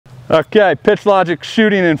Okay, pitch logic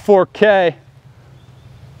shooting in 4K.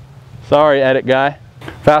 Sorry, edit guy.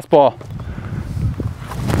 Fastball.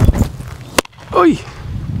 Oy.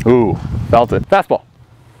 Ooh, felt it. Fastball.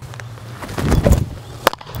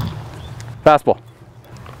 Fastball.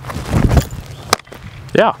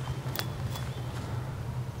 Yeah.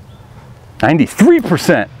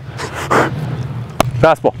 93%.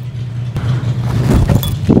 Fastball.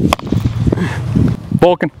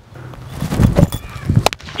 Vulcan.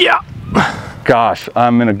 Yeah. Gosh,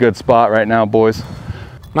 I'm in a good spot right now, boys.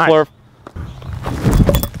 Nice. Slurve.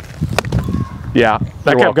 Yeah.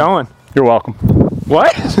 That kept going. You're welcome.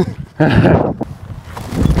 What?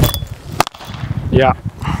 Yeah.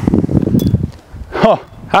 Huh.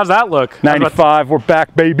 How's that look? 95, we're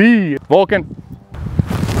back, baby. Vulcan.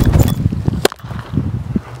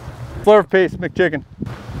 Slurve pace, McChicken.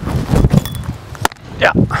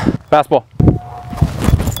 Yeah. Fastball.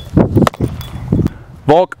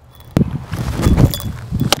 Volk.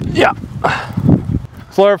 Yeah.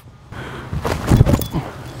 Slurve.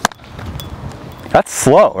 That's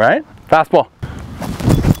slow, right? Fastball.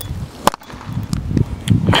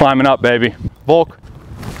 Climbing up, baby. Volk.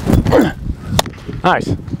 Nice.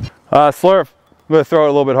 Slurve. I'm gonna throw it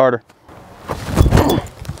a little bit harder.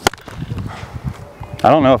 I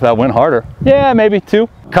don't know if that went harder. Yeah, maybe 2.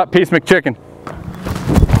 Cut piece McChicken.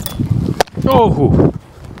 Oh.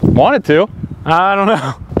 Wanted to. I don't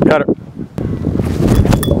know. Cutter.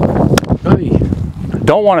 Oy.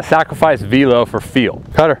 Don't want to sacrifice velo for feel.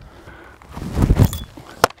 Cutter.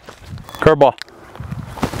 Curveball.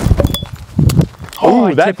 Oh,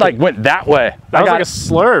 Ooh, that like went that way. That was like a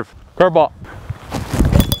slurve. Curveball.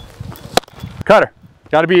 Cutter.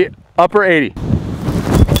 Got to be upper 80.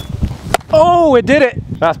 Oh, it did it.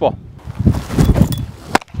 Fastball.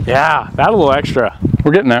 Yeah, that a little extra.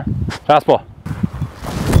 We're getting there. Fastball.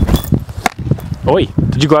 Oi,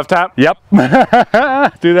 did you glove tap? Yep.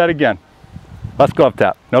 Do that again. Let's glove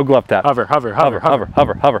tap. No glove tap. Hover, hover, hover, Hover,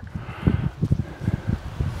 hover, hover.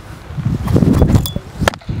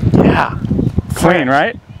 Yeah. Clean,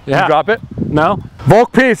 right? Yeah. You drop it? No?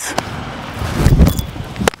 Volk piece.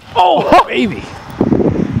 Oh, baby.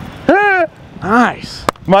 Nice.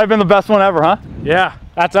 Might have been the best one ever, huh? Yeah,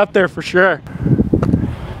 that's up there for sure.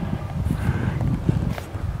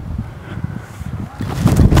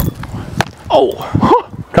 Oh.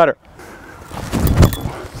 Cutter.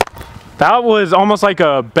 That was almost like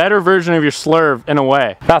a better version of your slurve in a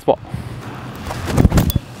way. Fastball.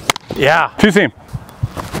 Yeah. 2-seam.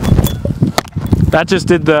 That just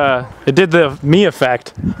did the me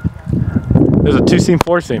effect. There's a 2-seam,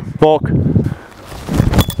 4-seam. Volk.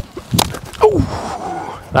 Oh.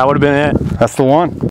 That would have been it. That's the one.